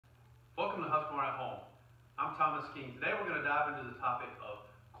Welcome to Husqvarna at Home. I'm Thomas King. Today we're going to dive into the topic of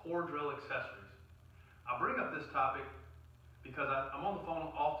core drill accessories. I bring up this topic because I'm on the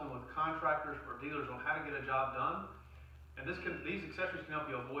phone often with contractors or dealers on how to get a job done. And these accessories can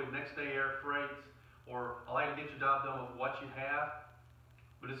help you avoid next day air freights or allow you to get your job done with what you have.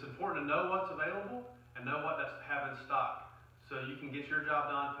 But it's important to know what's available and know what to have in stock so you can get your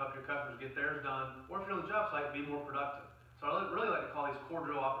job done, help your customers get theirs done, or if you're on the job site, be more productive. So I really like to call these core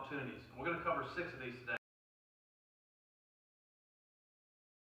drill opportunities. And we're going to cover 6 of these today.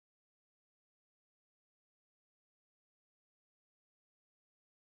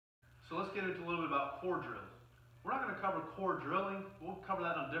 So let's get into a little bit about core drills. We're not going to cover core drilling. We'll cover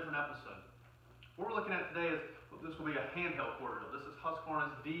that in a different episode. What we're looking at today is, this will be a handheld core drill. This is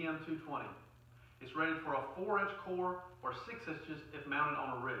Husqvarna's DM220. It's rated for a 4-inch core or 6 inches if mounted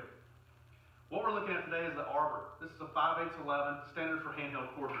on a rig. What we're looking at today is the arbor. This is a 5/8 11 standard for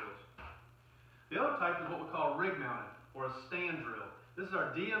handheld core drills. The other type is what we call a rig mounted or a stand drill. This is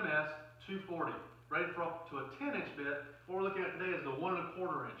our DMS 240, rated for up to a 10-inch bit. What we're looking at today is the 1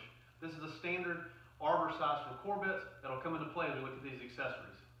 1/4 inch. This is a standard arbor size for core bits that'll come into play as we look at these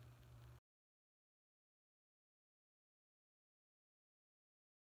accessories.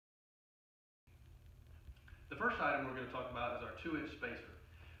 The first item we're going to talk about is our 2-inch spacer.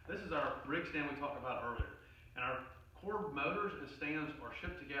 This is our rig stand we talked about earlier. And our core motors and stands are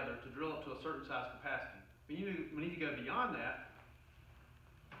shipped together to drill up to a certain size capacity. We need to go beyond that.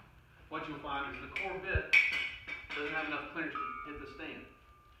 What you'll find is the core bit doesn't have enough clearance to hit the stand.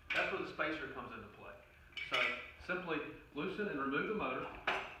 That's where the spacer comes into play. So simply loosen and remove the motor.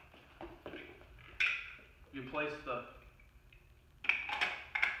 You place the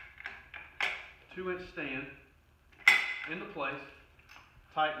 2-inch stand into place,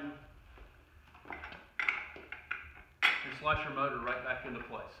 tighten, and slide your motor right back into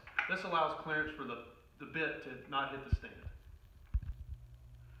place. This allows clearance for the bit to not hit the stand.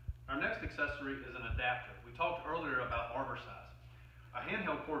 Our next accessory is an adapter. We talked earlier about arbor size. A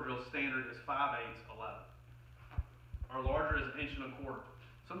handheld core drill standard is 5/8 11. Our larger is 1 1/4 inch.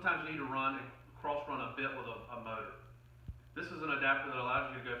 Sometimes you need to cross-run a bit with a motor. This is an adapter that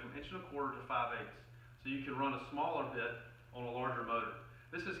allows you to go from 1 1/4 to 5/8, so you can run a smaller bit on a larger motor.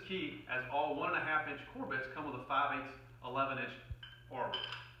 This is key as all 1 1/2 inch core bits come with a 5/8 11 inch arbor.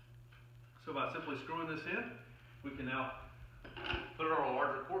 So by simply screwing this in, we can now put it on a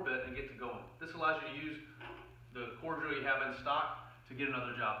larger core bit and get to going. This allows you to use the core drill you have in stock to get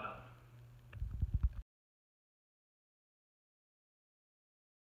another job done.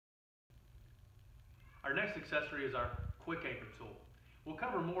 Our next accessory is our quick anchor tool. We'll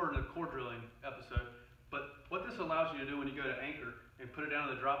cover more in the core drilling episode, but what this allows you to do when you go to anchor and put it down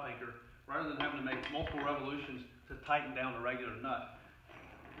to the drop anchor, rather than having to make multiple revolutions to tighten down a regular nut.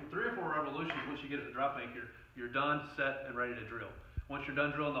 In 3 or 4 revolutions, once you get it to drop anchor, you're done, set, and ready to drill. Once you're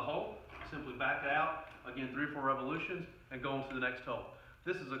done drilling the hole, simply back it out, again 3 or 4 revolutions, and go on to the next hole.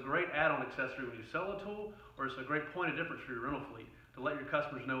 This is a great add-on accessory when you sell a tool, or it's a great point of difference for your rental fleet to let your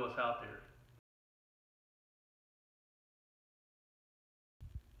customers know what's out there.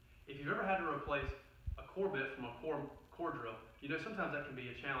 If you've ever had to replace a core bit from a core drill, you know sometimes that can be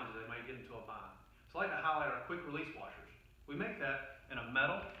a challenge that they might get into a bind. So I like to highlight our quick release washers. We make that in a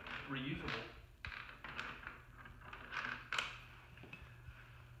metal, reusable.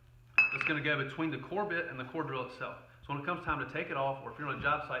 It's going to go between the core bit and the core drill itself. So when it comes time to take it off, or if you're on a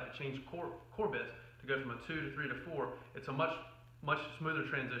job site to change core bits to go from a 2 to 3 to 4, it's a much smoother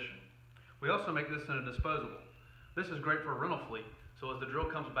transition. We also make this in a disposable. This is great for a rental fleet. So as the drill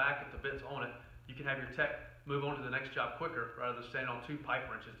comes back, if the bit's on it, you can have your tech move on to the next job quicker rather than standing on 2 pipe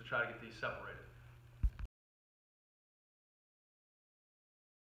wrenches to try to get these separated.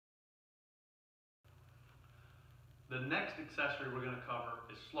 The next accessory we're going to cover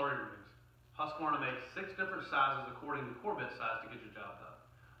is slurry rings. Husqvarna makes 6 different sizes according to core bit size to get your job done.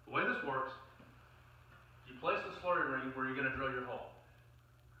 The way this works, you place the slurry ring where you're going to drill your hole.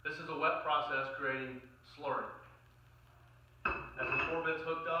 This is a wet process creating slurry. As the core bit's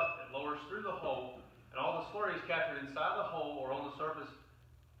hooked up, it lowers through the hole, and all the slurry is captured inside the hole or on the surface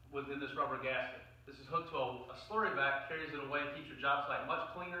within this rubber gasket. This is hooked to a slurry vac, carries it away, and keeps your job site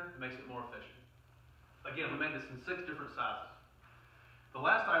much cleaner and makes it more efficient. Again, we made this in 6 different sizes. The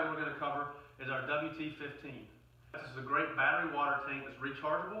last item we're going to cover is our WT15. This is a great battery water tank that's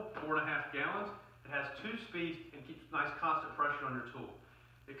rechargeable, 4.5 gallons. It has 2 speeds and keeps nice constant pressure on your tool.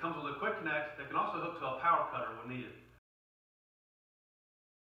 It comes with a quick connect that can also hook to a power cutter when needed.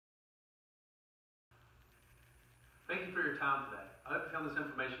 Thank you for your time today. I hope you found this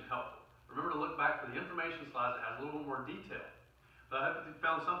information helpful. Remember to look back for the information slides that has a little more detail. So I hope that you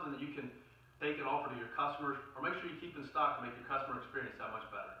found something that you can take and offer to your customers, or make sure you keep in stock to make your customer experience that much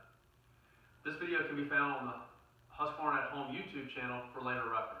better. This video can be found on the Husqvarna at Home YouTube channel for later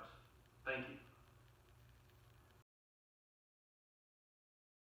reference.